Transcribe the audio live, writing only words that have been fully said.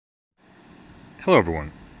Hello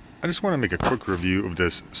everyone, I just want to make a quick review of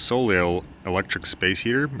this Soleil electric space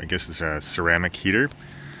heater. I guess it's a ceramic heater.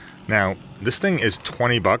 Now, this thing is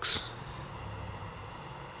 20 bucks.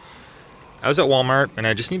 I was at Walmart and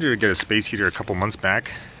I just needed to get a space heater a couple months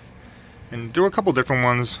back. And there were a couple different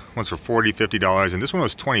ones for $40, $50, and this one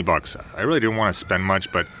was 20 bucks. I really didn't want to spend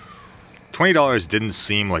much, but $20 didn't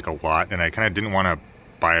seem like a lot, and I kind of didn't want to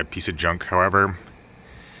buy a piece of junk. However,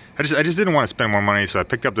 I just didn't want to spend more money, so I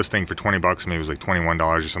picked up this thing for 20 bucks. Maybe it was like $21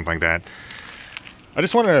 or something like that. I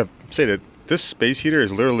just want to say that this space heater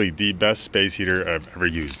is literally the best space heater I've ever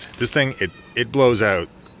used. This thing, it blows out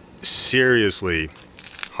seriously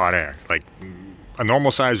hot air. Like, a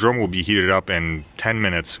normal sized room will be heated up in 10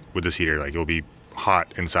 minutes with this heater. Like, it'll be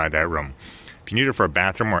hot inside that room. If you need it for a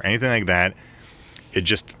bathroom or anything like that,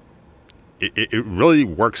 it really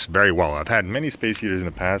works very well. I've had many space heaters in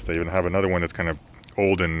the past. I even have another one that's kind of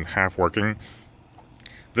old and half working.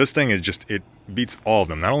 This thing is just, it beats all of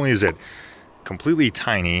them. Not only is it completely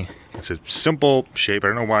tiny, it's a simple shape. I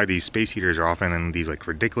don't know why these space heaters are often in these like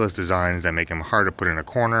ridiculous designs that make them hard to put in a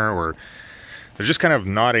corner, or they're just kind of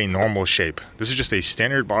not a normal shape. This is just a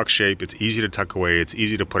standard box shape. It's easy to tuck away, it's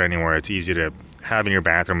easy to put anywhere, it's easy to have in your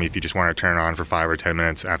bathroom if you just want to turn it on for 5 or 10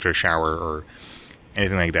 minutes after a shower or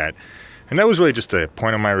anything like that. And that was really just the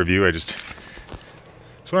point of my review. I just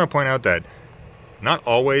want to point out that not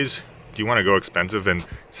always do you want to go expensive, and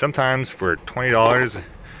sometimes for $20,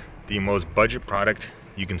 the most budget product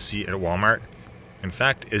you can see at Walmart, in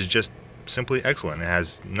fact, is just simply excellent. It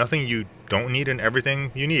has nothing you don't need and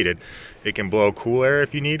everything you need. It can blow cool air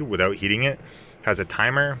if you need without heating it. Has a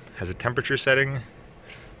timer, has a temperature setting.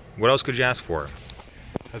 What else could you ask for?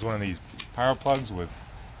 Has one of these power plugs with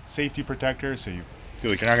safety protector, so you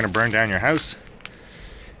feel like you're not going to burn down your house.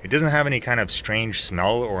 It doesn't have any kind of strange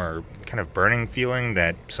smell or kind of burning feeling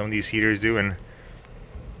that some of these heaters do. And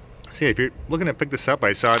see, if you're looking to pick this up, I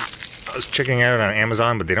was checking out on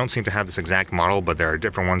Amazon, but they don't seem to have this exact model, but there are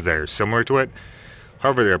different ones that are similar to it.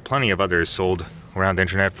 However, there are plenty of others sold around the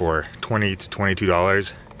internet for $20 to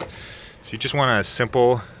 $22. So you just want a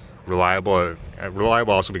simple, reliable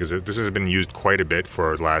also because this has been used quite a bit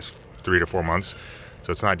for the last 3 to 4 months.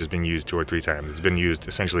 So it's not just been used 2 or 3 times. It's been used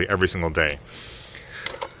essentially every single day.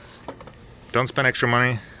 Don't spend extra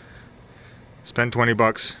money. Spend 20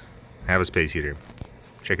 bucks. Have a space heater.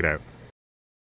 Check it out.